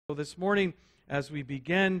So this morning, as we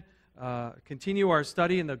continue our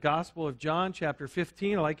study in the Gospel of John, chapter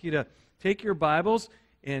 15, I'd like you to take your Bibles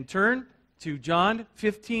and turn to John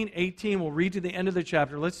 15:18. We'll read to the end of the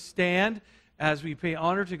chapter. Let's stand as we pay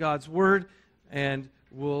honor to God's Word, and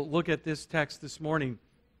we'll look at this text this morning.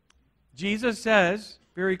 Jesus says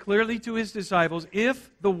very clearly to His disciples,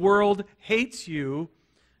 "If the world hates you,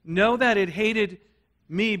 know that it hated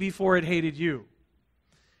me before it hated you.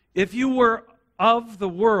 If you were of the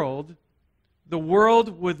world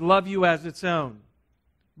would love you as its own.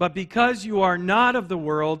 But because you are not of the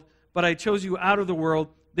world, but I chose you out of the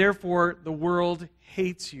world, therefore the world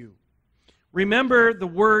hates you. Remember the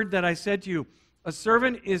word that I said to you, a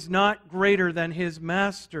servant is not greater than his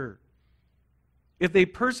master. If they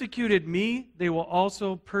persecuted me, they will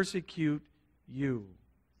also persecute you.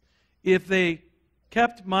 If they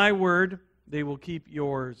kept my word, they will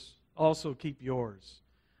also keep yours.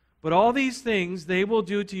 But all these things they will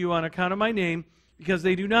do to you on account of my name, because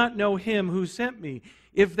they do not know him who sent me.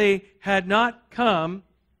 If I had not come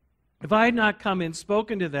and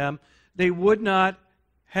spoken to them, they would not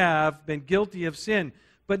have been guilty of sin.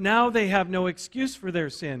 But now they have no excuse for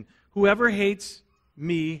their sin. Whoever hates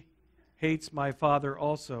me hates my Father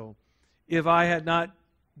also. If I had not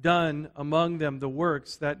done among them the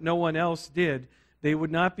works that no one else did, they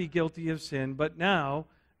would not be guilty of sin. But now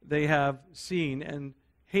they have seen and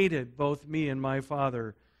hated both me and my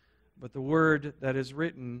Father. But the word that is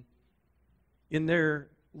written in their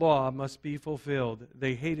law must be fulfilled.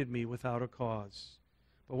 They hated me without a cause.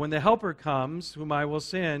 But when the Helper comes, whom I will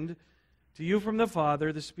send to you from the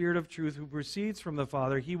Father, the Spirit of truth who proceeds from the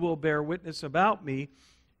Father, he will bear witness about me,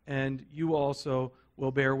 and you also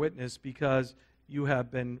will bear witness, because you have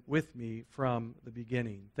been with me from the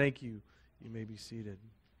beginning." Thank you. You may be seated.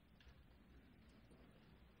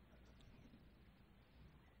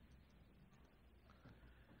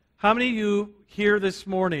 How many of you here this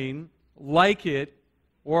morning like it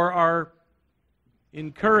or are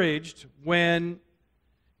encouraged when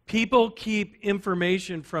people keep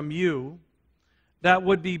information from you that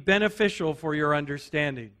would be beneficial for your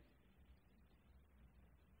understanding?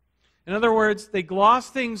 In other words, they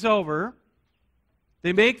gloss things over.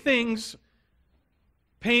 They make things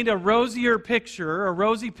paint a rosy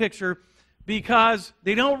picture, because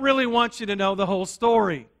they don't really want you to know the whole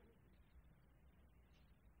story.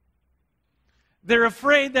 They're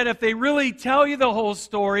afraid that if they really tell you the whole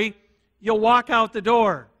story, you'll walk out the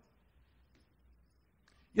door.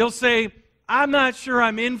 You'll say, "I'm not sure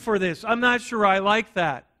I'm in for this. I'm not sure I like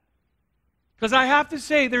that." Because I have to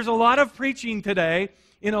say, there's a lot of preaching today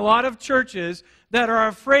in a lot of churches that are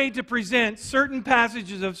afraid to present certain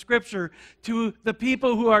passages of Scripture to the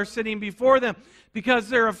people who are sitting before them, because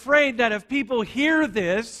they're afraid that if people hear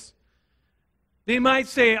this, they might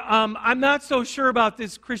say, "I'm not so sure about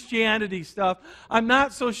this Christianity stuff. I'm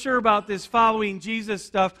not so sure about this following Jesus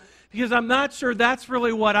stuff, because I'm not sure that's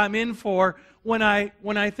really what I'm in for when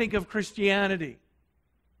I think of Christianity."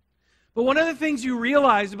 But one of the things you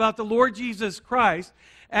realize about the Lord Jesus Christ,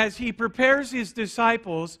 as He prepares His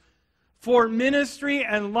disciples for ministry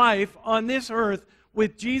and life on this earth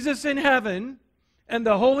with Jesus in heaven and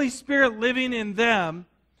the Holy Spirit living in them,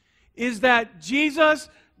 is that Jesus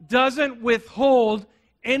doesn't withhold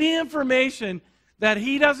any information that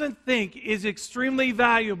He doesn't think is extremely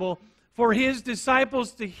valuable for His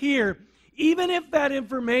disciples to hear, even if that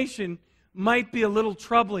information might be a little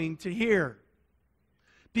troubling to hear,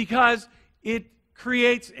 because it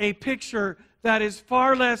creates a picture that is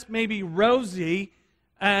far less maybe rosy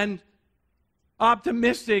and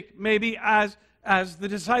optimistic, maybe as the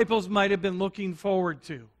disciples might have been looking forward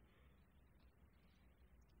to.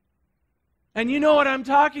 And you know what I'm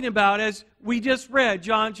talking about, as we just read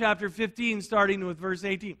John chapter 15, starting with verse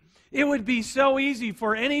 18. It would be so easy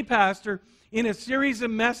for any pastor in a series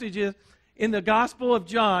of messages in the Gospel of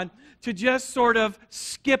John to just sort of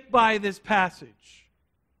skip by this passage.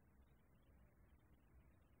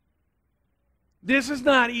 This is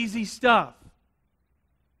not easy stuff.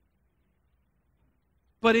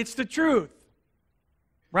 But it's the truth.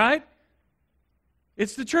 Right?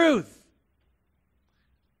 It's the truth.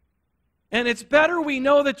 And it's better we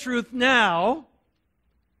know the truth now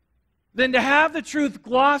than to have the truth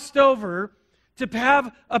glossed over, to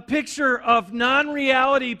have a picture of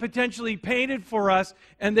non-reality potentially painted for us,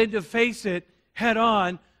 and then to face it head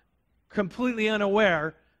on, completely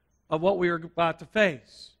unaware of what we are about to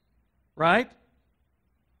face. Right?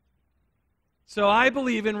 So I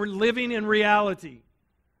believe in living in reality,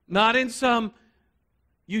 not in some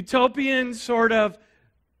utopian sort of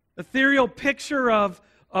ethereal picture of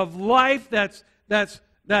life that's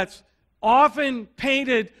often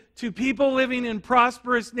painted to people living in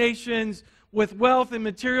prosperous nations with wealth and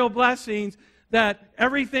material blessings that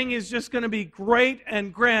everything is just going to be great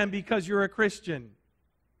and grand because you're a Christian.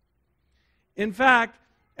 In fact,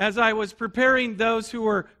 as I was preparing those who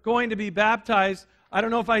were going to be baptized, I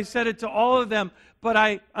don't know if I said it to all of them, but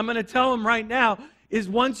I'm going to tell them right now, is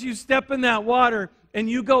once you step in that water and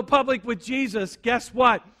you go public with Jesus, guess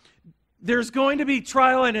what? There's going to be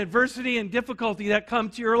trial and adversity and difficulty that come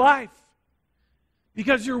to your life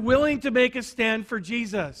because you're willing to make a stand for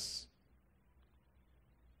Jesus.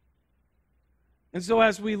 And so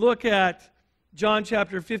as we look at John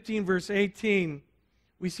chapter 15, verse 18,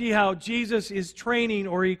 we see how Jesus is training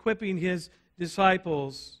or equipping his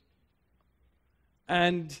disciples.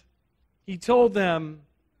 And he told them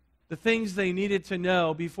the things they needed to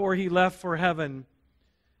know before he left for heaven.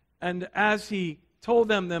 And as he told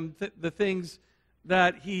them the things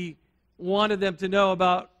that he wanted them to know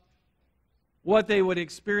about what they would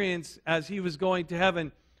experience as he was going to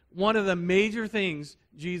heaven, one of the major things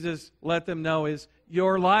Jesus let them know is,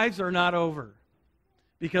 your lives are not over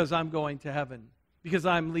because I'm going to heaven, because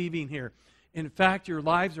I'm leaving here. In fact, your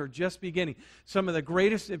lives are just beginning. Some of the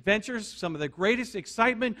greatest adventures, some of the greatest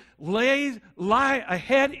excitement lie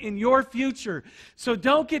ahead in your future. So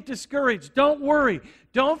don't get discouraged. Don't worry.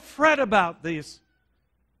 Don't fret about these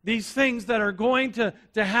things that are going to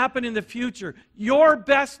happen in the future. Your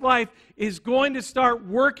best life is going to start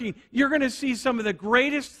working. You're going to see some of the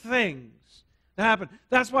greatest things that happen.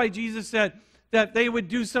 That's why Jesus said that they would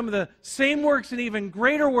do some of the same works and even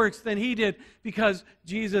greater works than he did, because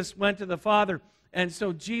Jesus went to the Father. And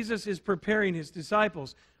so Jesus is preparing his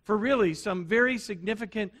disciples for really some very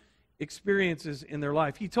significant experiences in their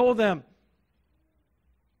life. He told them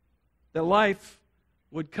that life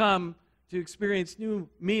would come to experience new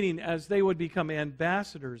meaning as they would become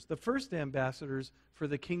ambassadors, the first ambassadors for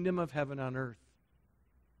the kingdom of heaven on earth.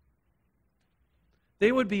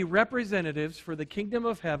 They would be representatives for the kingdom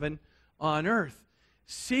of heaven on earth,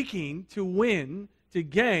 seeking to win, to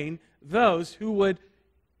gain those who would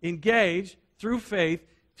engage through faith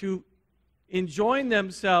to enjoin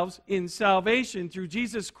themselves in salvation through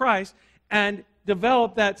Jesus Christ and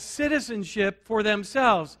develop that citizenship for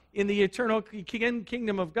themselves in the eternal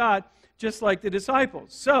kingdom of God, just like the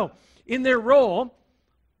disciples. So, in their role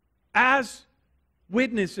as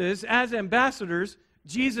witnesses, as ambassadors,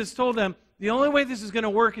 Jesus told them, the only way this is going to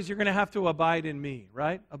work is you're going to have to abide in me,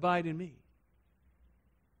 right? Abide in me.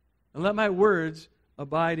 And let my words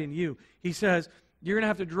abide in you. He says, you're going to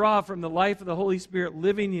have to draw from the life of the Holy Spirit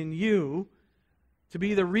living in you to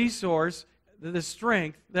be the resource, the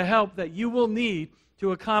strength, the help that you will need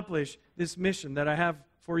to accomplish this mission that I have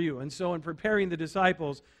for you. And so in preparing the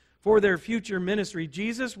disciples for their future ministry,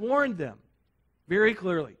 Jesus warned them very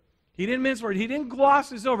clearly. He didn't mince words. He didn't gloss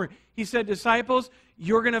this over. He said, disciples,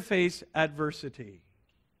 you're going to face adversity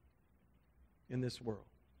in this world.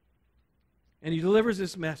 And he delivers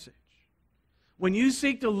this message. When you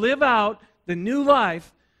seek to live out the new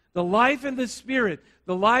life, the life in the Spirit,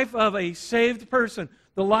 the life of a saved person,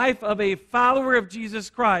 the life of a follower of Jesus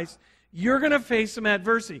Christ, you're going to face some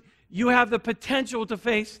adversity. You have the potential to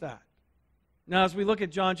face that. Now, as we look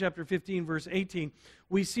at John chapter 15, verse 18,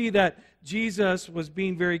 we see that Jesus was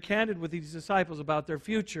being very candid with these disciples about their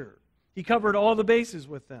future. He covered all the bases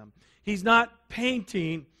with them. He's not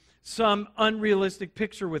painting some unrealistic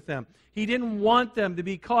picture with them. He didn't want them to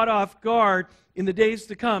be caught off guard in the days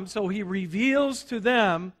to come, so he reveals to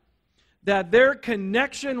them that their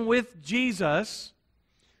connection with Jesus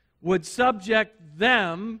would subject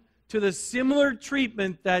them to the similar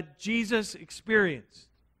treatment that Jesus experienced.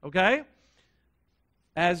 Okay?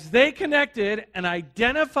 As they connected and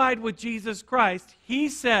identified with Jesus Christ, he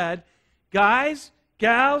said, guys,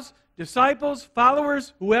 gals, disciples,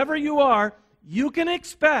 followers, whoever you are, you can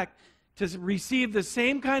expect to receive the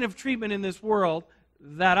same kind of treatment in this world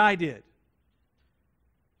that I did.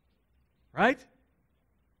 Right?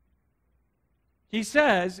 He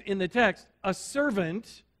says in the text, a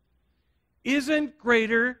servant isn't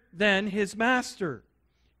greater than his master.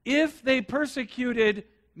 If they persecuted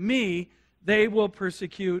me, they will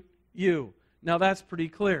persecute you. Now that's pretty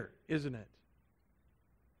clear, isn't it?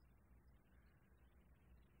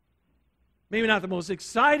 Maybe not the most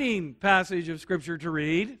exciting passage of Scripture to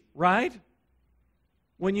read, right?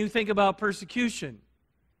 When you think about persecution.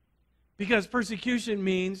 Because persecution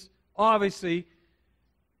means, obviously,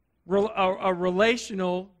 a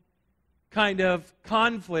relational kind of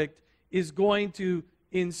conflict is going to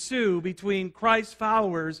ensue between Christ's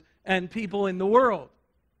followers and people in the world.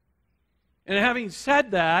 And having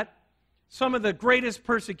said that, some of the greatest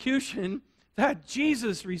persecution that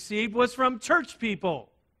Jesus received was from church people.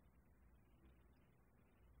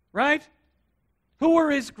 right? Who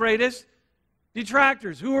were his greatest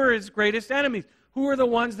detractors? Who were his greatest enemies? Who were the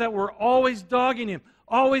ones that were always dogging him,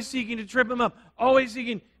 always seeking to trip him up, always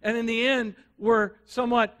seeking, and in the end were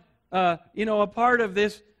somewhat, a part of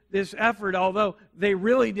this effort, although they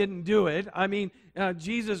really didn't do it. I mean,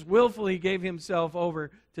 Jesus willfully gave himself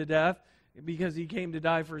over to death because he came to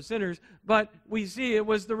die for sinners, but we see it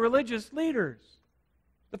was the religious leaders,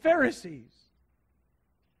 the Pharisees,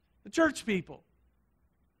 the church people.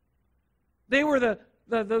 They were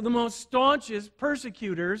the most staunchest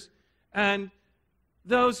persecutors, and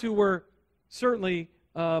those who were certainly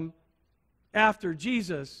after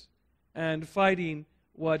Jesus and fighting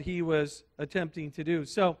what he was attempting to do.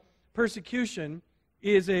 So persecution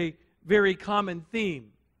is a very common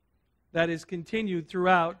theme that is continued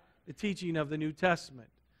throughout the teaching of the New Testament.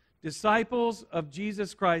 Disciples of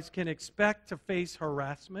Jesus Christ can expect to face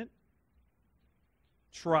harassment,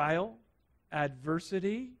 trial,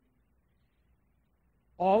 adversity,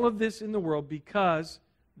 all of this in the world because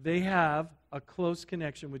they have a close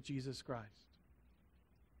connection with Jesus Christ.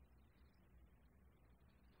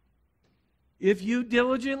 If you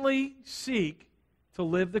diligently seek to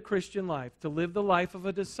live the Christian life, to live the life of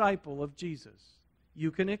a disciple of Jesus,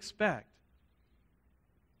 you can expect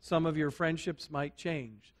some of your friendships might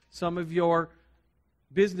change. Some of your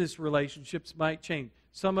business relationships might change.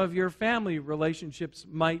 Some of your family relationships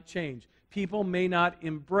might change. People may not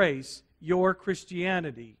embrace your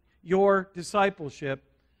Christianity, your discipleship,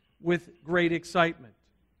 with great excitement.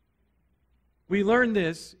 We learn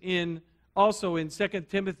this also in 2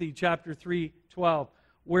 Timothy chapter 3:12,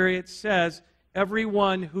 where it says,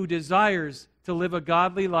 everyone who desires to live a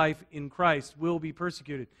godly life in Christ will be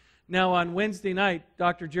persecuted. Now on Wednesday night,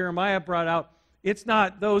 Dr. Jeremiah brought out, it's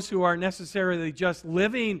not those who are necessarily just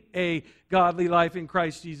living a godly life in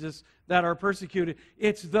Christ Jesus that are persecuted.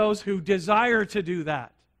 It's those who desire to do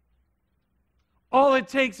that. All it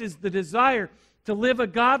takes is the desire to live a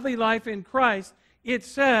godly life in Christ. It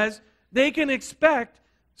says they can expect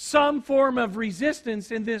some form of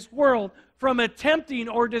resistance in this world from attempting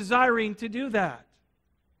or desiring to do that.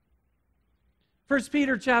 1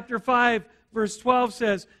 Peter chapter 5, verse 12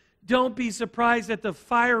 says, don't be surprised at the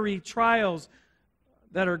fiery trials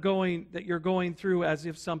that you're going through as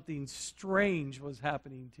if something strange was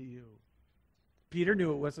happening to you. Peter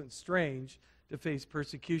knew it wasn't strange to face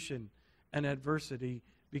persecution and adversity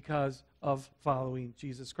because of following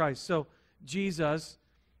Jesus Christ. So Jesus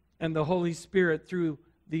and the Holy Spirit, through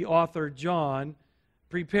the author John,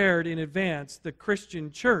 prepared in advance the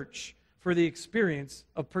Christian church for the experience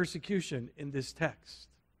of persecution in this text.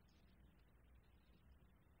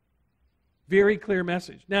 Very clear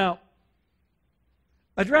message. Now,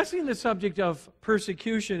 addressing the subject of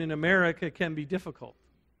persecution in America can be difficult.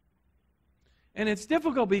 And it's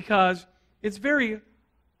difficult because it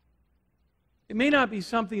may not be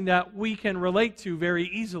something that we can relate to very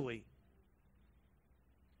easily.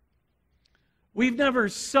 We've never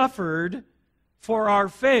suffered for our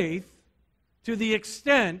faith to the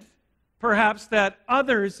extent, perhaps, that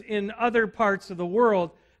others in other parts of the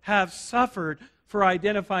world have suffered for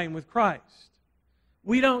identifying with Christ.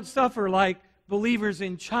 We don't suffer like believers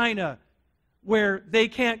in China, where they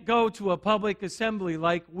can't go to a public assembly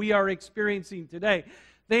like we are experiencing today.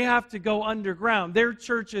 They have to go underground. Their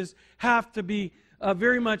churches have to be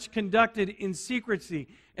very much conducted in secrecy.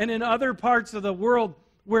 And in other parts of the world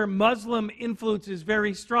where Muslim influence is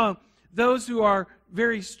very strong, those who are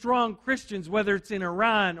very strong Christians, whether it's in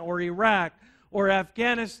Iran or Iraq or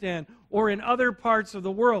Afghanistan or in other parts of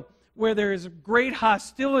the world where there is great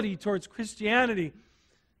hostility towards Christianity,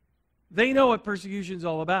 they know what persecution is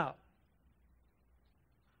all about.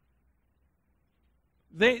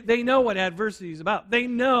 They know what adversity is about. They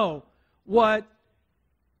know what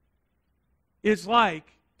it's like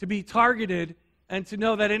to be targeted and to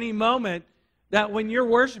know that any moment that when you're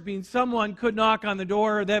worshiping, someone could knock on the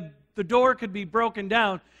door, or that the door could be broken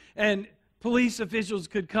down and police officials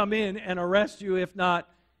could come in and arrest you, if not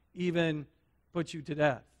even put you to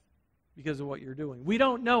death because of what you're doing. We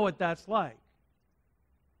don't know what that's like.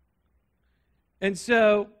 And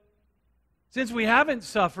so, since we haven't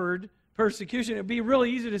suffered persecution, it'd be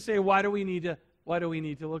really easy to say, why do we need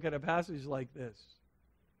to look at a passage like this?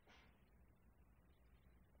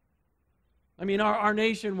 I mean, our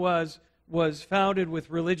nation was founded with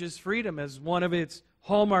religious freedom as one of its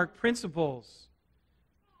hallmark principles.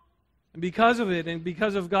 And because of it, and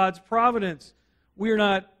because of God's providence, we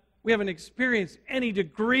haven't experienced any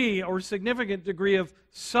degree or significant degree of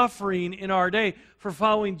suffering in our day for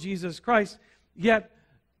following Jesus Christ. Yet,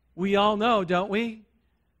 we all know, don't we?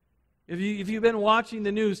 If you've been watching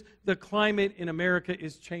the news, the climate in America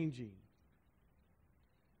is changing.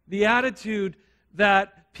 The attitude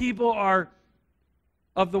that people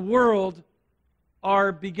of the world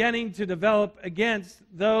are beginning to develop against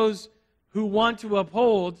those who want to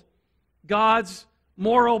uphold God's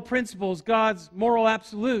moral principles, God's moral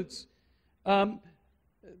absolutes.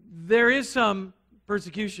 There is some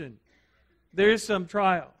persecution. There is some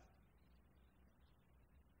trial.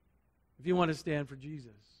 If you want to stand for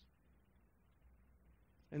Jesus.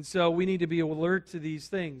 And so we need to be alert to these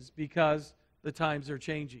things because the times are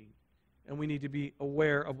changing. And we need to be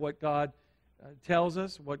aware of what God tells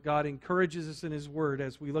us, what God encourages us in His Word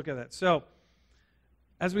as we look at that. So,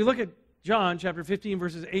 as we look at John chapter 15,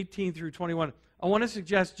 verses 18 through 21, I want to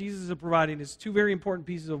suggest Jesus is providing us two very important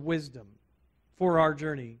pieces of wisdom for our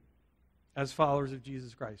journey as followers of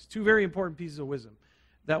Jesus Christ. Two very important pieces of wisdom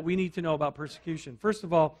that we need to know about persecution. First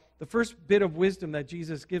of all, the first bit of wisdom that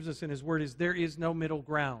Jesus gives us in His Word is there is no middle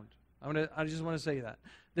ground. I just want to say that.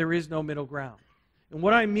 There is no middle ground. And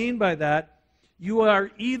what I mean by that, you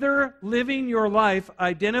are either living your life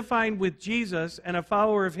identifying with Jesus and a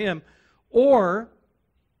follower of Him, or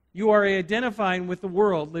you are identifying with the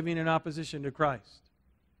world living in opposition to Christ.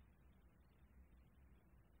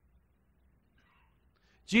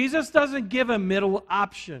 Jesus doesn't give a middle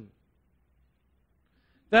option.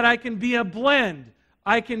 That I can be a blend.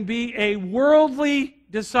 I can be a worldly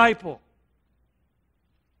disciple.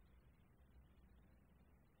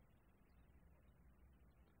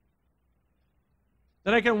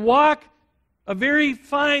 That I can walk a very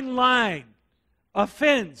fine line, a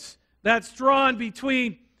fence that's drawn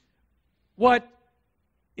between what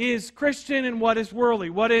is Christian and what is worldly,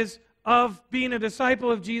 what is of being a disciple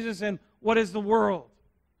of Jesus and what is the world.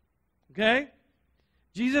 Okay?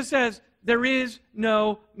 Jesus says there is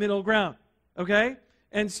no middle ground. Okay?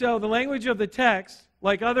 And so the language of the text,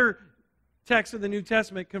 like other texts of the New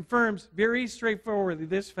Testament, confirms very straightforwardly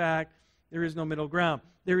this fact: there is no middle ground.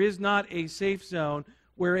 There is not a safe zone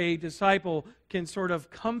where a disciple can sort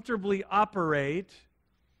of comfortably operate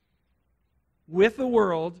with the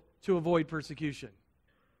world to avoid persecution.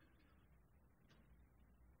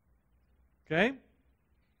 Okay?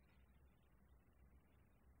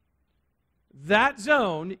 That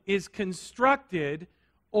zone is constructed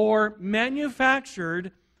or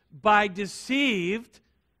manufactured by deceived,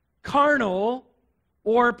 carnal,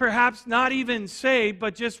 or perhaps not even saved,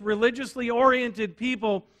 but just religiously oriented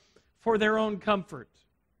people for their own comfort,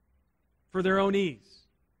 for their own ease.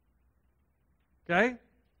 Okay?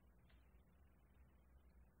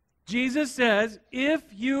 Jesus says, if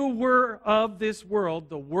you were of this world,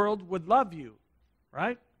 the world would love you.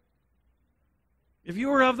 Right? If you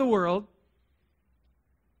were of the world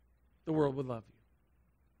would love you.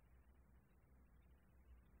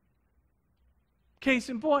 Case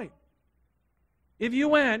in point. If you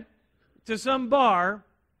went to some bar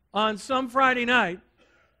on some Friday night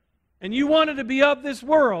and you wanted to be of this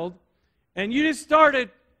world and you just started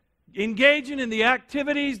engaging in the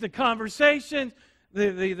activities, the conversations,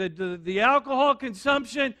 the alcohol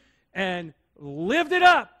consumption, and lived it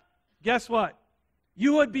up, guess what?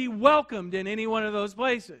 You would be welcomed in any one of those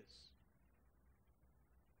places.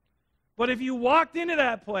 But if you walked into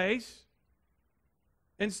that place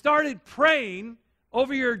and started praying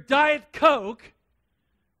over your Diet Coke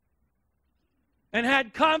and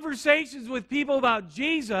had conversations with people about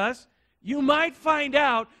Jesus, you might find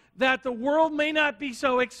out that the world may not be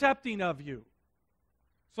so accepting of you.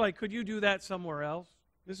 It's like, could you do that somewhere else?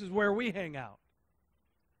 This is where we hang out.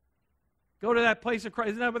 Go to that place across,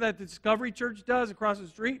 isn't that what that Discovery Church does across the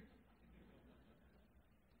street?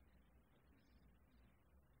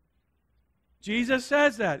 Jesus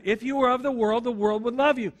says that. If you were of the world would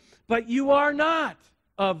love you. But you are not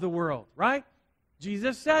of the world, right?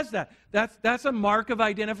 Jesus says that. That's a mark of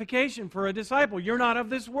identification for a disciple. You're not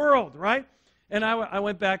of this world, right? And I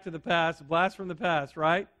went back to the past, a blast from the past,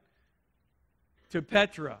 right? To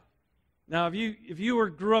Petra. Now, if you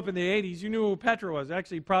grew up in the 80s, you knew who Petra was.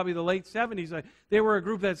 Actually, probably the late 70s. They were a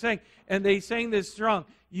group that sang, and they sang this song: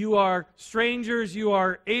 you are strangers, you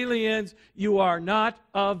are aliens, you are not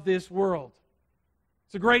of this world.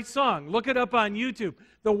 It's a great song. Look it up on YouTube.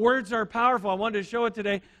 The words are powerful. I wanted to show it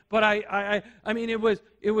today, but I mean, it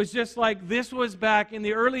was just like this was back in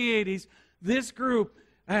the early 80s. This group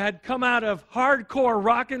had come out of hardcore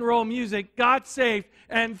rock and roll music, got saved,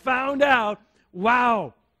 and found out,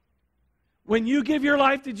 wow, when you give your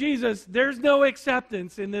life to Jesus, there's no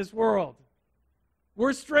acceptance in this world.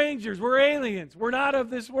 We're strangers. We're aliens. We're not of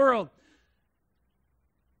this world.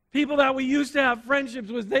 People that we used to have friendships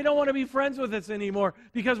with, they don't want to be friends with us anymore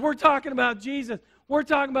because we're talking about Jesus. We're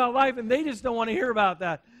talking about life, and they just don't want to hear about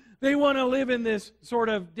that. They want to live in this sort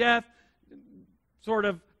of death, sort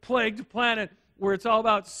of plagued planet where it's all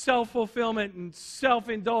about self-fulfillment and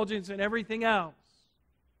self-indulgence and everything else.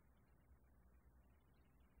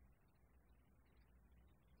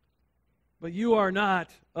 But you are not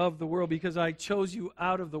of the world, because I chose you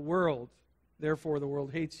out of the world. Therefore, the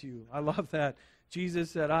world hates you. I love that. Jesus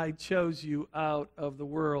said, I chose you out of the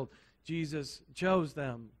world. Jesus chose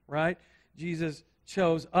them, right? Jesus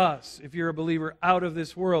chose us, if you're a believer, out of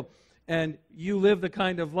this world. And you live the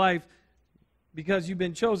kind of life, because you've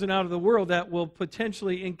been chosen out of the world, that will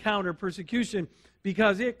potentially encounter persecution,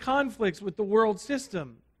 because it conflicts with the world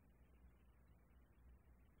system.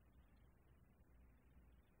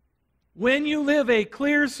 When you live a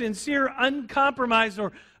clear, sincere, uncompromised,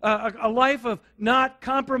 or a life of not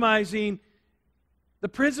compromising the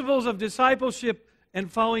principles of discipleship and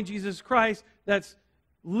following Jesus Christ that's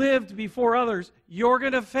lived before others, you're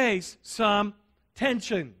going to face some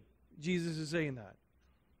tension. Jesus is saying that.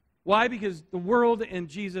 Why? Because the world and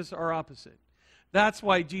Jesus are opposite. That's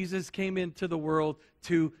why Jesus came into the world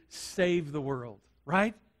to save the world,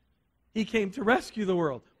 right? He came to rescue the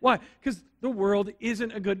world. Why? Because the world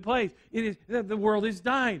isn't a good place. The world is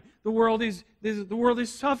dying. The world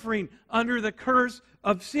is suffering under the curse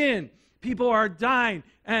of sin. People are dying,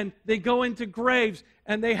 and they go into graves,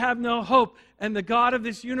 and they have no hope. And the God of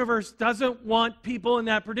this universe doesn't want people in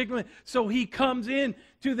that predicament. So He comes in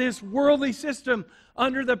to this worldly system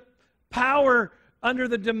under the power, under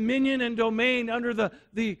the dominion and domain, under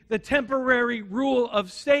the temporary rule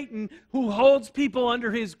of Satan, who holds people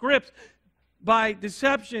under his grips by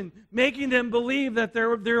deception, making them believe that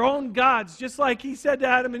they're their own gods. Just like He said to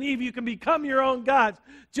Adam and Eve, you can become your own gods.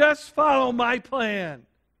 Just follow my plan.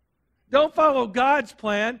 Don't follow God's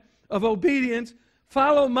plan of obedience.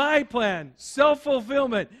 Follow my plan.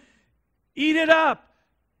 Self-fulfillment. Eat it up.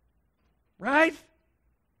 Right?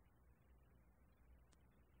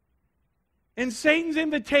 And Satan's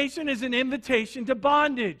invitation is an invitation to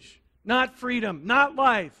bondage, not freedom, not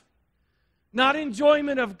life, not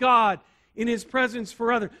enjoyment of God in His presence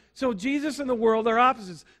for others. So Jesus and the world are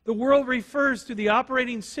opposites. The world refers to the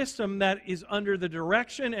operating system that is under the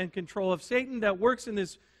direction and control of Satan, that works in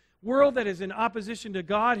this world that is in opposition to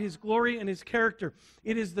God, His glory, and His character.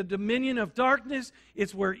 It is the dominion of darkness.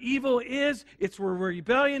 It's where evil is. It's where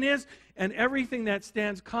rebellion is. And everything that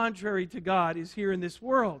stands contrary to God is here in this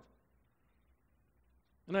world.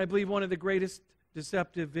 And I believe one of the greatest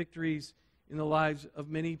deceptive victories in the lives of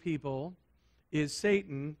many people is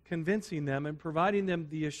Satan convincing them and providing them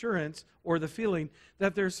the assurance or the feeling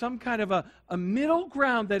that there's some kind of a middle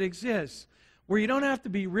ground that exists where you don't have to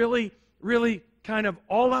be really, really kind of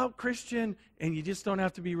all-out Christian, and you just don't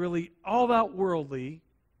have to be really all-out worldly.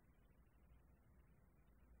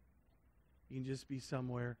 You can just be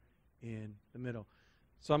somewhere in the middle.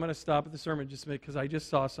 So I'm going to stop at the sermon just a minute, because I just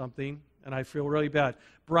saw something, and I feel really bad.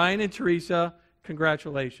 Brian and Teresa,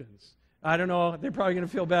 congratulations. I don't know, they're probably going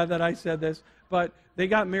to feel bad that I said this, but they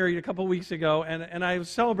got married a couple weeks ago, and I was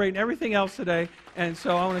celebrating everything else today, and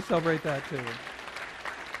so I want to celebrate that too.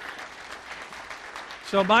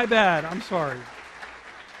 So my bad, I'm sorry.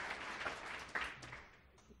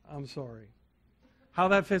 I'm sorry. How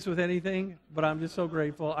that fits with anything, but I'm just so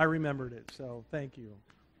grateful. I remembered it, so thank you.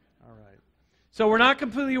 All right. So we're not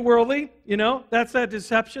completely worldly, that's that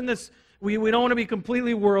deception. We don't want to be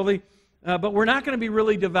completely worldly, but we're not going to be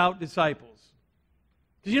really devout disciples.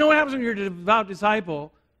 Because you know what happens when you're a devout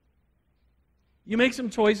disciple? You make some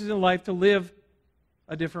choices in life to live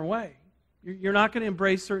a different way. You're not going to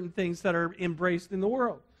embrace certain things that are embraced in the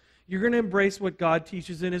world. You're going to embrace what God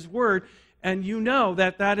teaches in His Word, and you know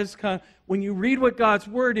that is kind of, when you read what God's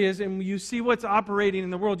Word is and you see what's operating in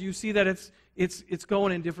the world, you see that it's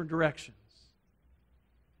going in different directions.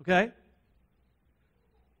 Okay?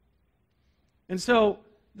 And so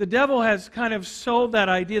the devil has kind of sold that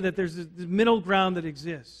idea that there's this middle ground that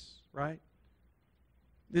exists, right?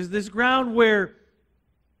 There's this ground where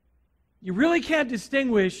you really can't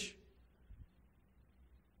distinguish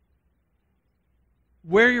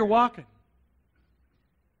where you're walking.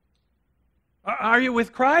 Are you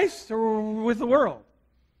with Christ or with the world?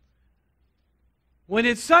 When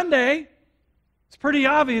it's Sunday, it's pretty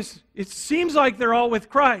obvious. It seems like they're all with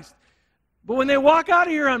Christ. But when they walk out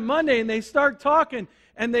of here on Monday and they start talking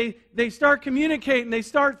and they start communicating, they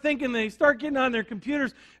start thinking, they start getting on their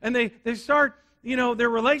computers, and they start, their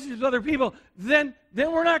relationships with other people, then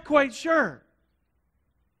we're not quite sure.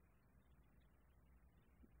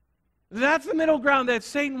 That's the middle ground that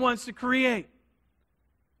Satan wants to create,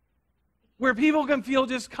 where people can feel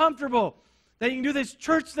just comfortable, that you can do this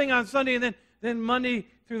church thing on Sunday, and then Monday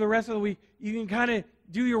through the rest of the week, you can kind of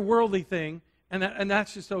do your worldly thing, and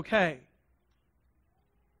that's just okay.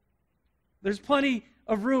 There's plenty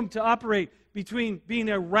of room to operate between being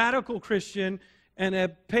a radical Christian and a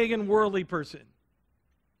pagan worldly person.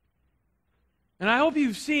 And I hope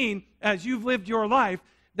you've seen, as you've lived your life,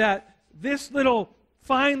 that this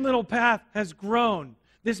fine little path has grown.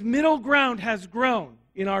 This middle ground has grown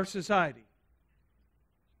in our society.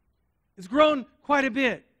 It's grown quite a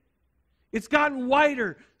bit. It's gotten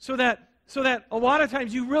wider so that a lot of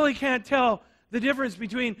times you really can't tell the difference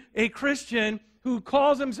between a Christian who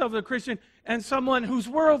calls himself a Christian and someone who's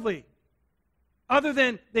worldly, other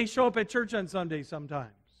than they show up at church on Sunday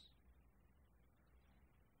sometimes.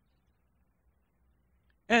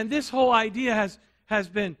 And this whole idea has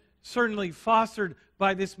been certainly fostered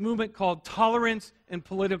by this movement called tolerance and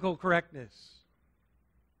political correctness,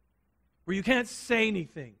 where you can't say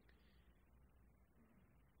anything.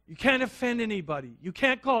 You can't offend anybody. You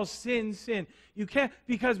can't call sin, sin. You can't,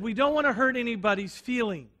 because we don't want to hurt anybody's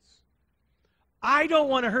feelings. I don't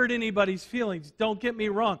want to hurt anybody's feelings, don't get me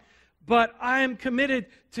wrong. But I am committed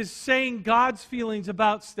to saying God's feelings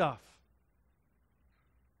about stuff.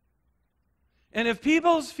 And if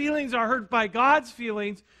people's feelings are hurt by God's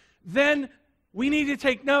feelings, then we need to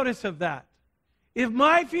take notice of that. If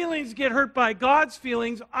my feelings get hurt by God's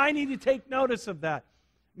feelings, I need to take notice of that.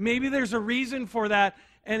 Maybe there's a reason for that,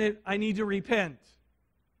 and I need to repent.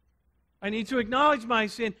 I need to acknowledge my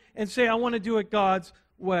sin and say, I want to do it God's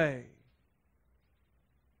way.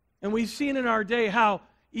 And we've seen in our day how,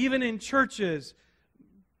 even in churches,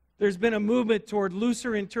 there's been a movement toward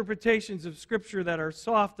looser interpretations of Scripture that are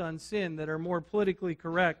soft on sin, that are more politically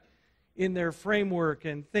correct in their framework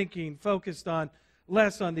and thinking, focused on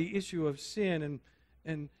less on the issue of sin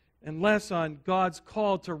and less on God's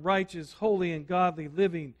call to righteous, holy, and godly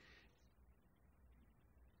living,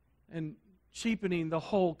 and cheapening the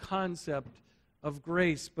whole concept of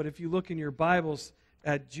grace. But if you look in your Bibles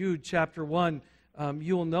at Jude chapter 1,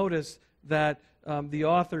 you'll notice that the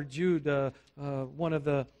author Jude, one of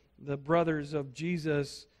the brothers of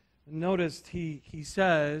Jesus, noticed he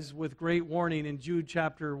says with great warning in Jude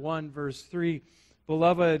chapter 1 verse 3,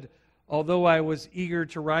 Beloved, although I was eager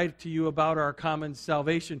to write to you about our common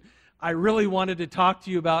salvation, I really wanted to talk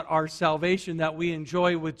to you about our salvation that we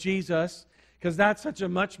enjoy with Jesus, because that's such a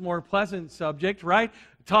much more pleasant subject, right?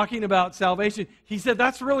 Talking about salvation. He said,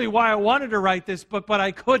 that's really why I wanted to write this book, but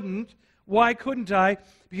I couldn't. Why couldn't I?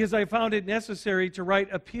 Because I found it necessary to write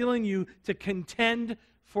appealing you to contend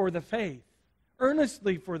for the faith,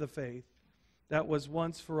 earnestly for the faith that was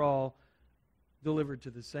once for all delivered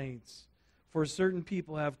to the saints. For certain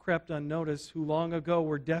people have crept unnoticed, who long ago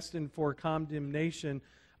were destined for condemnation,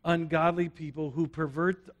 ungodly people who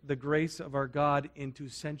pervert the grace of our God into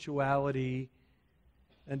sensuality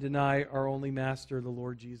and deny our only Master, the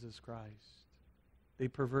Lord Jesus Christ. They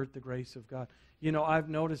pervert the grace of God. You know, I've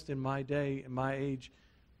noticed in my day, in my age,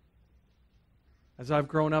 as I've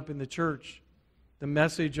grown up in the church, the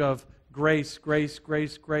message of grace, grace,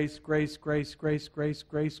 grace, grace, grace, grace, grace, grace,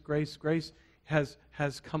 grace, grace, grace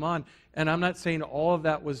has come on. And I'm not saying all of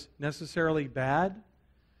that was necessarily bad,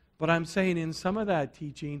 but I'm saying in some of that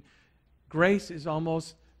teaching, grace is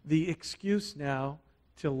almost the excuse now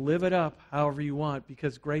to live it up however you want,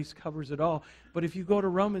 because grace covers it all. But if you go to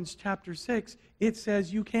Romans chapter 6, it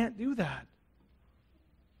says you can't do that.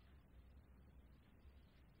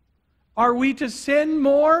 Are we to sin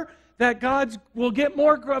more that God will get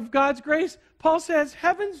more of God's grace? Paul says,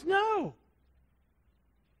 heavens no.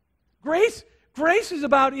 Grace is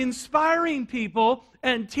about inspiring people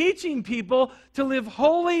and teaching people to live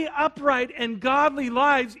holy, upright, and godly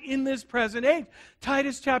lives in this present age.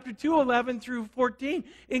 Titus chapter 2, 11 through 14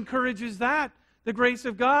 encourages that. The grace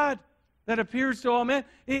of God that appears to all men.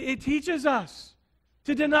 It teaches us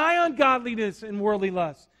to deny ungodliness and worldly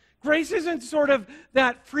lust. Grace isn't sort of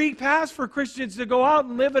that free pass for Christians to go out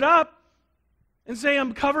and live it up and say,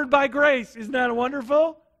 I'm covered by grace. Isn't that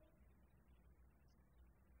wonderful?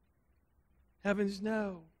 Heavens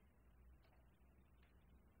no.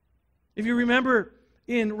 If you remember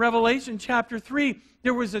in Revelation chapter 3,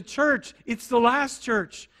 there was a church. It's the last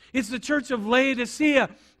church. It's the church of Laodicea.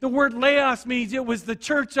 The word laos means it was the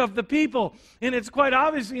church of the people. And it's quite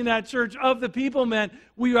obviously in that church of the people meant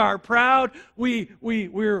we are proud.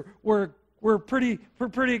 We're pretty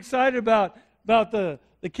excited about the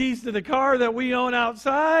keys to the car that we own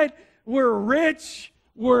outside. We're rich.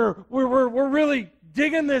 We're really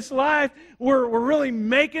digging this life. We're really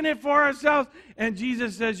making it for ourselves. And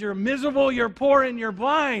Jesus says, you're miserable, you're poor, and you're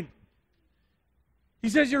blind. He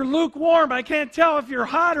says, you're lukewarm. I can't tell if you're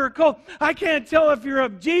hot or cold. I can't tell if you're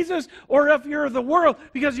of Jesus or if you're of the world,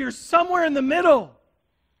 because you're somewhere in the middle.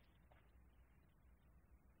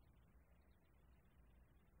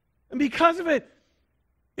 And because of it,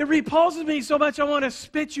 It repulses me so much I want to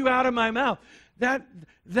spit you out of my mouth. That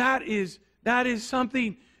is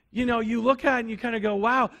something, you look at and you kind of go,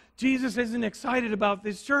 wow, Jesus isn't excited about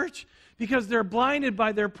this church because they're blinded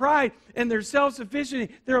by their pride and their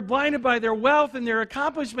self-sufficiency. They're blinded by their wealth and their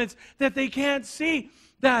accomplishments that they can't see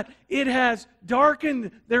that it has darkened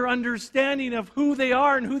their understanding of who they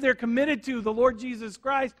are and who they're committed to, the Lord Jesus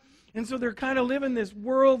Christ. And so they're kind of living this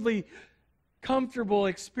worldly, comfortable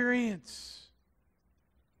experience.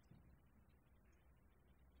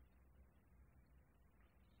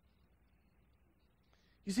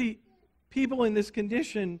 You see, people in this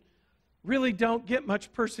condition really don't get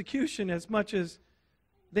much persecution as much as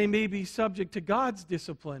they may be subject to God's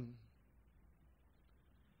discipline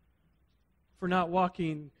for not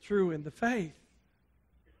walking true in the faith.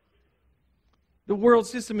 The world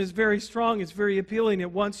system is very strong. It's very appealing.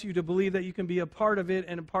 It wants you to believe that you can be a part of it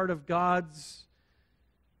and a part of God's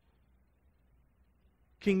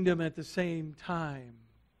kingdom at the same time.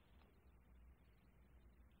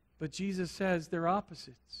 But Jesus says they're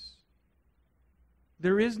opposites.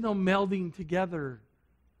 There is no melding together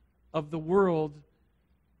of the world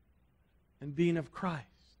and being of Christ.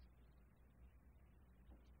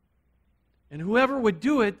 And whoever would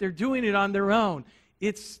do it, they're doing it on their own.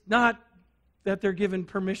 It's not that they're given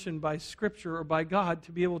permission by Scripture or by God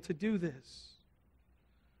to be able to do this.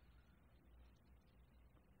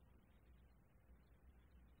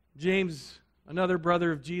 James, another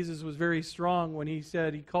brother of Jesus, was very strong when he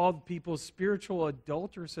called people spiritual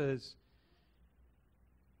adulteresses.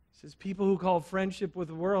 He says people who call friendship with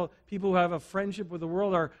the world, people who have a friendship with the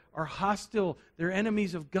world are hostile. They're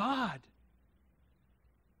enemies of God.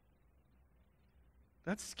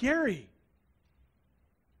 That's scary.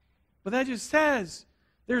 But that just says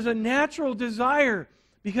there's a natural desire,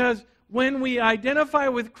 because when we identify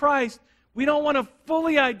with Christ, we don't want to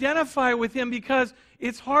fully identify with Him because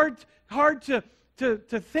it's hard to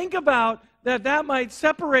think about that might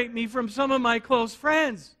separate me from some of my close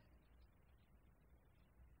friends.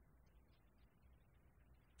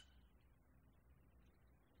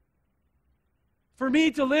 For me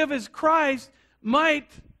to live as Christ might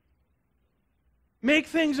make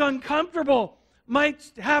things uncomfortable,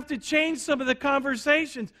 might have to change some of the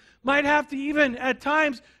conversations, might have to even at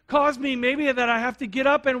times cause me maybe that I have to get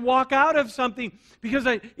up and walk out of something because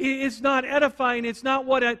it's not edifying, it's not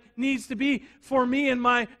what it needs to be for me in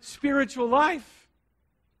my spiritual life.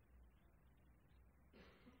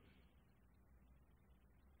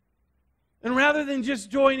 And rather than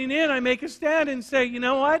just joining in, I make a stand and say, you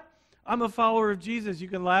know what? I'm a follower of Jesus. You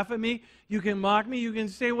can laugh at me, you can mock me, you can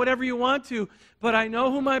say whatever you want to, but I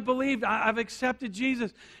know whom I believe. I've accepted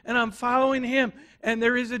Jesus, and I'm following Him. And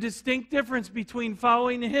there is a distinct difference between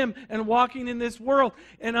following Him and walking in this world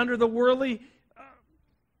and under the worldly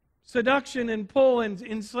seduction and pull and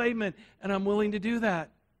enslavement, and I'm willing to do that.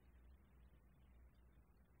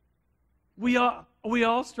 We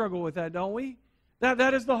all struggle with that, don't we?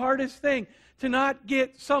 That is the hardest thing, to not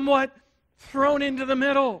get somewhat thrown into the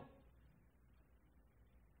middle.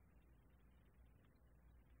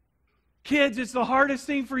 Kids, it's the hardest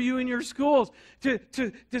thing for you in your schools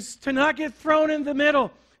to not get thrown in the middle,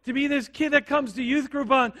 to be this kid that comes to youth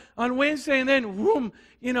group on Wednesday and then, whoom,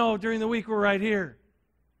 during the week we're right here.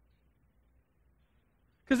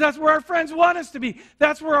 Because that's where our friends want us to be.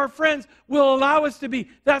 That's where our friends will allow us to be.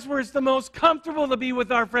 That's where it's the most comfortable to be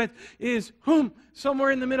with our friends, is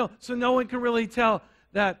somewhere in the middle, so no one can really tell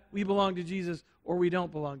that we belong to Jesus or we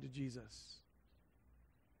don't belong to Jesus.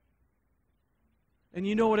 And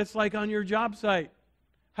you know what it's like on your job site.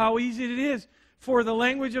 How easy it is for the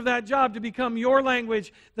language of that job to become your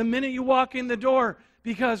language the minute you walk in the door,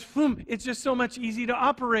 because it's just so much easier to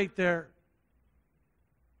operate there.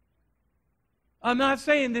 I'm not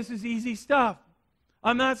saying this is easy stuff.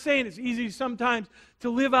 I'm not saying it's easy sometimes to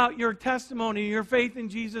live out your testimony, your faith in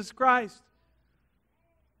Jesus Christ.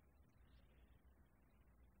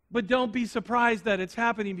 But don't be surprised that it's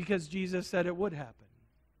happening, because Jesus said it would happen.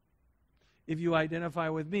 If you identify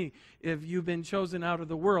with me, if you've been chosen out of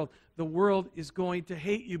the world is going to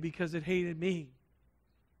hate you because it hated me.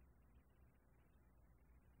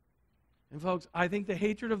 And folks, I think the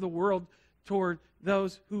hatred of the world toward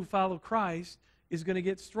those who follow Christ is going to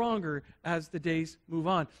get stronger as the days move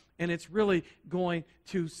on. And it's really going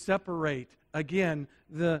to separate, again,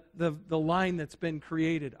 the line that's been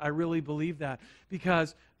created. I really believe that.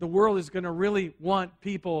 Because the world is going to really want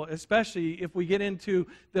people, especially if we get into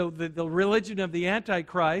the religion of the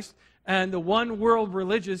Antichrist, and the one world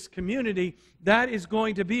religious community, that is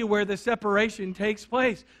going to be where the separation takes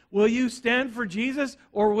place. Will you stand for Jesus,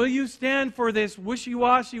 or will you stand for this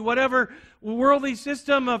wishy-washy, whatever worldly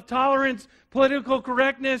system of tolerance, political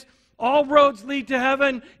correctness? All roads lead to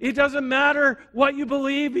heaven. It doesn't matter what you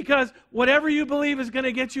believe, because whatever you believe is going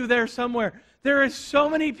to get you there somewhere. There are so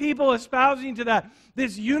many people espousing to that.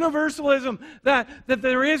 This universalism, that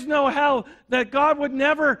there is no hell, that God would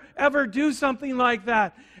never, ever do something like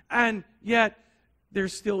that. And yet,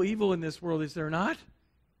 there's still evil in this world, is there not?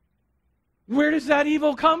 Where does that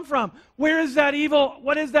evil come from? Where is that evil?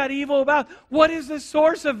 What is that evil about? What is the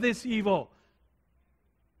source of this evil?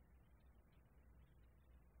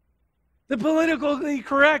 The politically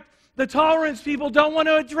correct, the tolerance people don't want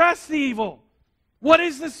to address the evil. What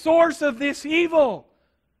is the source of this evil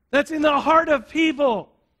that's in the heart of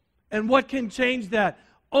people? And what can change that?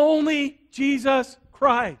 Only Jesus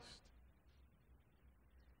Christ.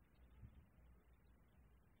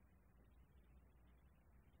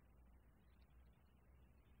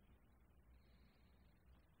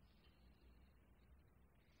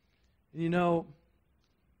 You know,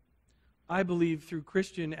 I believe through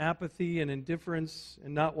Christian apathy and indifference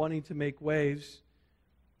and not wanting to make waves,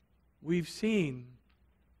 we've seen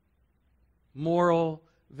moral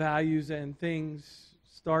values and things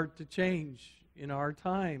start to change in our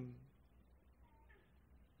time.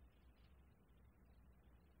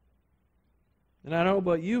 And I don't know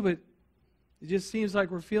about you, but it just seems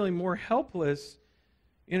like we're feeling more helpless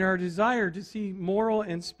in our desire to see moral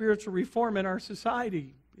and spiritual reform in our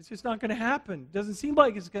society. It's just not going to happen. It doesn't seem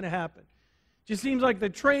like it's going to happen. It just seems like the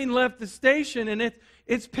train left the station and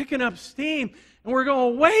it's picking up steam. And we're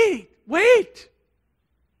going, wait.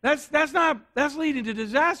 That's leading to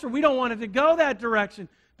disaster. We don't want it to go that direction.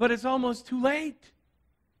 But it's almost too late.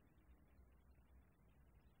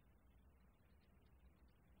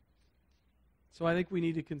 So I think we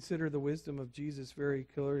need to consider the wisdom of Jesus very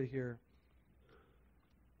clearly here.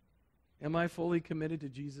 Am I fully committed to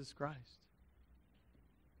Jesus Christ?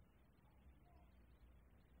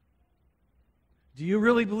 Do you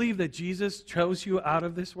really believe that Jesus chose you out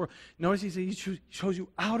of this world? Notice he said he chose you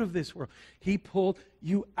out of this world. He pulled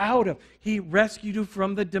you out of. He rescued you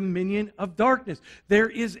from the dominion of darkness. There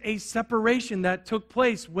is a separation that took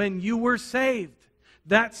place when you were saved.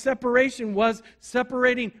 That separation was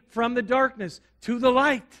separating from the darkness to the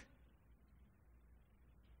light.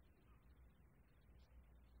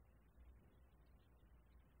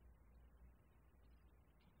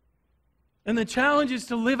 And the challenge is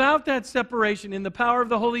to live out that separation in the power of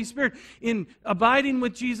the Holy Spirit, in abiding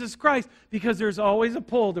with Jesus Christ, because there's always a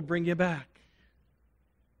pull to bring you back.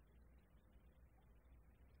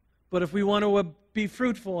 But if we want to be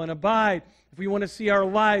fruitful and abide, if we want to see our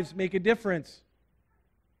lives make a difference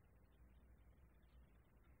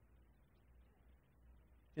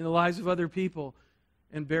in the lives of other people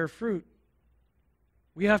and bear fruit,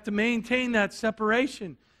 we have to maintain that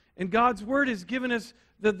separation. And God's Word has given us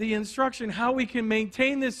the instruction how we can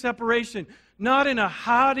maintain this separation, not in a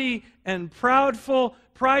haughty and prideful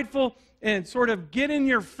and sort of get in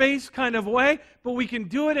your face kind of way, but we can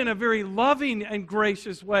do it in a very loving and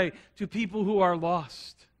gracious way to people who are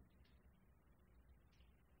lost.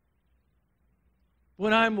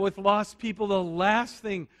 When I'm with lost people, the last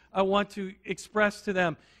thing I want to express to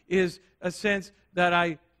them is a sense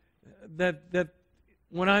that that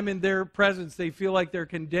when I'm in their presence, they feel like they're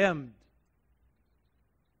condemned.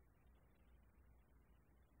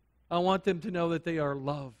 I want them to know that they are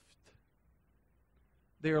loved.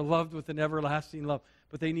 They are loved with an everlasting love.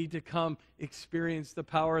 But they need to come experience the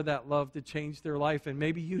power of that love to change their life. And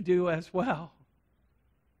maybe you do as well.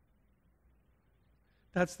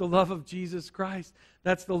 That's the love of Jesus Christ.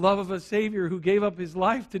 That's the love of a Savior who gave up His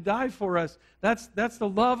life to die for us. That's the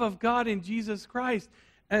love of God in Jesus Christ.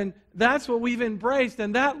 And that's what we've embraced.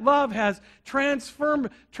 And that love has transformed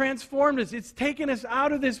us. It's taken us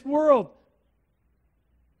out of this world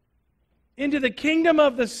into the kingdom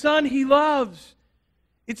of the Son He loves.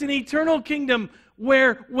 It's an eternal kingdom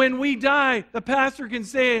where when we die, the pastor can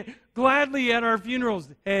say it gladly at our funerals,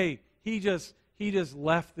 hey, he just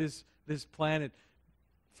left this planet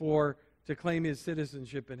to claim his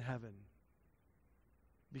citizenship in heaven.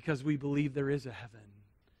 Because we believe there is a heaven.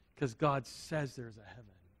 Because God says there's a heaven.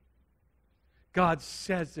 God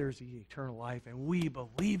says there's the eternal life, and we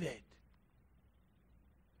believe it.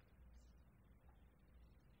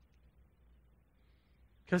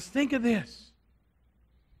 Because think of this.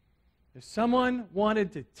 If someone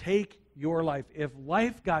wanted to take your life, if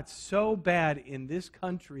life got so bad in this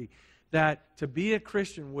country that to be a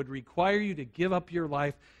Christian would require you to give up your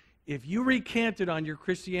life, if you recanted on your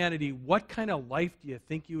Christianity, what kind of life do you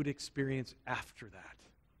think you would experience after that?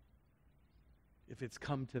 If it's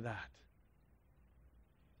come to that.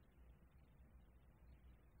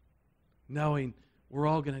 Knowing we're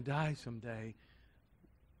all going to die someday,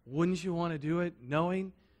 wouldn't you want to do it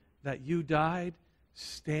knowing that you died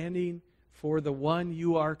standing for the one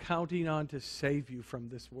you are counting on to save you from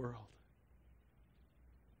this world?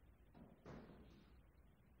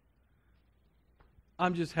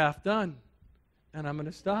 I'm just half done, and I'm going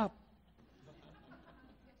to stop.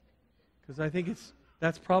 Because I think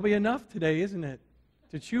that's probably enough today, isn't it?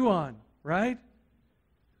 To chew on, right?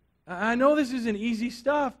 I know this isn't easy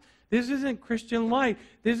stuff. This isn't Christian light.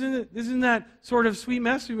 This isn't that sort of sweet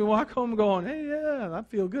mess we walk home going, hey, yeah, I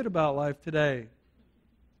feel good about life today.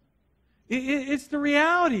 It's the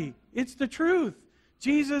reality. It's the truth.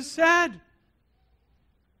 Jesus said.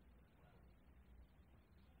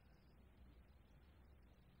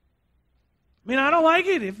 I mean, I don't like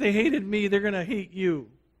it. If they hated me, they're going to hate you.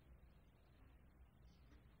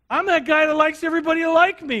 I'm that guy that likes everybody to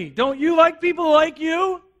like me. Don't you like people like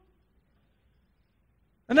you?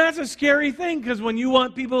 And that's a scary thing, because when you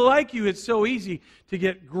want people to like you, it's so easy to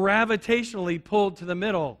get gravitationally pulled to the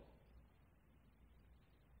middle.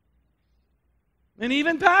 And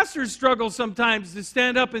even pastors struggle sometimes to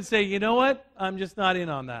stand up and say, you know what? I'm just not in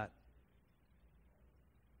on that.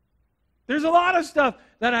 There's a lot of stuff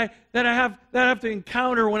that I have to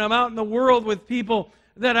encounter when I'm out in the world with people,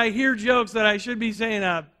 that I hear jokes that I should be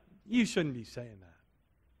saying, you shouldn't be saying that.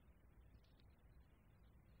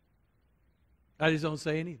 I just don't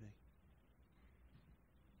say anything.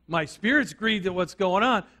 My spirit's grieved at what's going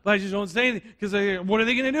on, but I just don't say anything, because what are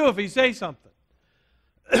they going to do if he says something?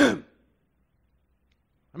 I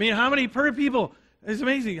mean, how many people, it's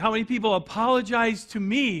amazing, how many people apologize to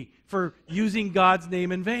me for using God's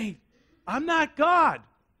name in vain. I'm not God.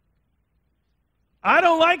 I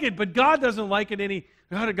don't like it, but God doesn't like it any.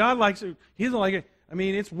 God likes it. He doesn't like it. I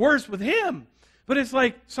mean, it's worse with him. But it's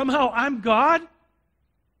like, somehow I'm God?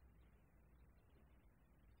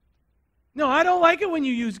 No, I don't like it when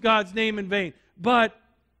you use God's name in vain. But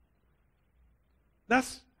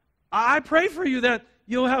I pray for you that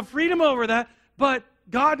you'll have freedom over that, but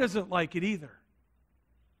God doesn't like it either.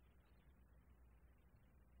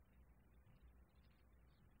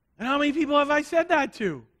 And how many people have I said that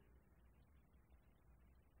to?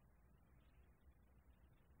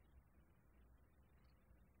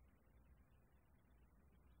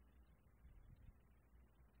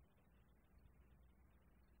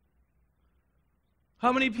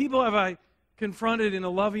 How many people have I confronted in a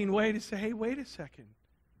loving way to say, hey, wait a second.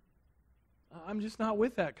 I'm just not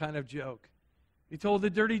with that kind of joke. You told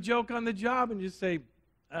a dirty joke on the job and just say,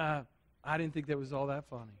 I didn't think that was all that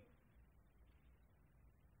funny.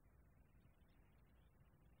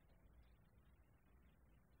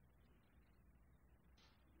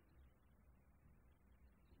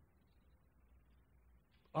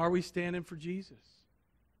 Are we standing for Jesus?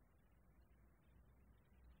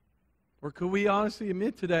 Or could we honestly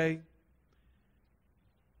admit today,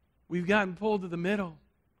 we've gotten pulled to the middle,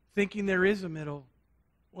 thinking there is a middle,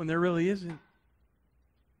 when there really isn't?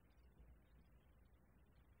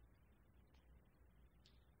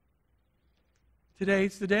 Today,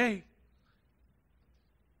 it's the day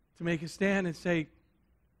to make a stand and say,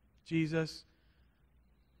 Jesus,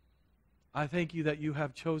 I thank you that you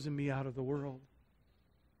have chosen me out of the world.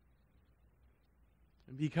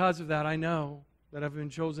 And because of that, I know that I've been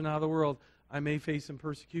chosen out of the world. I may face some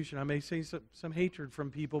persecution. I may face some hatred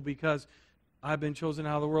from people because I've been chosen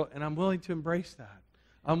out of the world. And I'm willing to embrace that.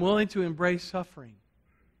 I'm willing to embrace suffering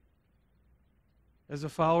as a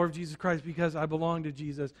follower of Jesus Christ, because I belong to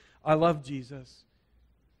Jesus. I love Jesus.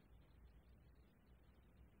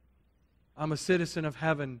 I'm a citizen of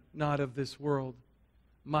heaven, not of this world.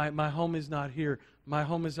 My home is not here. My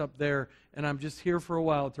home is up there. And I'm just here for a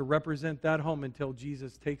while to represent that home until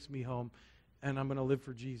Jesus takes me home. And I'm going to live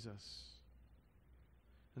for Jesus.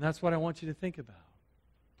 And that's what I want you to think about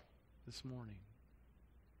this morning.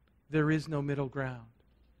 There is no middle ground.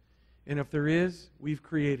 And if there is, we've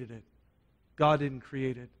created it. God didn't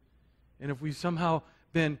create it. And if we've somehow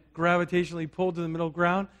been gravitationally pulled to the middle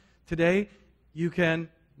ground, today you can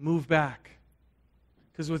move back.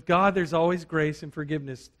 Because with God, there's always grace and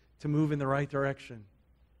forgiveness to move in the right direction.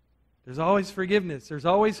 There's always forgiveness. There's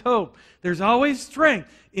always hope. There's always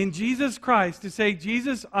strength in Jesus Christ to say,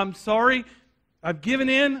 Jesus, I'm sorry. I've given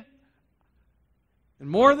in. And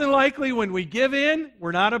more than likely, when we give in,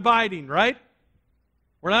 we're not abiding, right?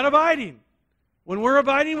 We're not abiding. When we're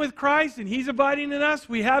abiding with Christ and He's abiding in us,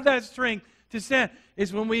 we have that strength to stand.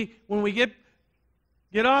 It's when we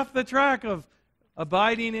get off the track of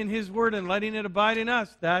abiding in His Word and letting it abide in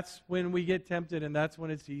us, that's when we get tempted, and that's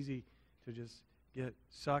when it's easy to just get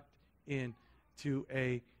sucked into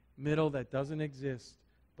a middle that doesn't exist,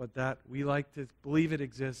 but that we like to believe it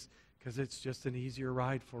exists because it's just an easier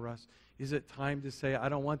ride for us. Is it time to say, I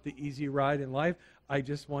don't want the easy ride in life, I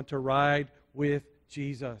just want to ride with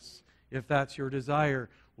Jesus? If that's your desire,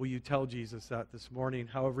 will you tell Jesus that this morning,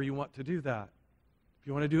 however you want to do that? If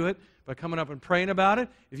you want to do it by coming up and praying about it,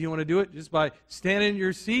 if you want to do it just by standing in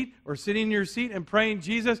your seat or sitting in your seat and praying,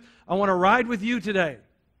 Jesus, I want to ride with you today.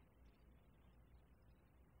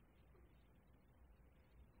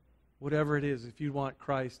 Whatever it is, if you want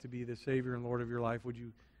Christ to be the Savior and Lord of your life, would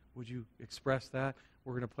you express that?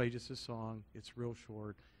 We're going to play just a song. It's real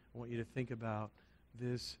short. I want you to think about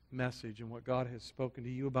this message and what God has spoken to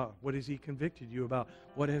you about. What has He convicted you about?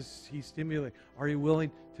 What has He stimulated? Are you willing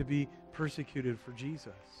to be persecuted for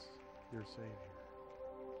Jesus, your Savior?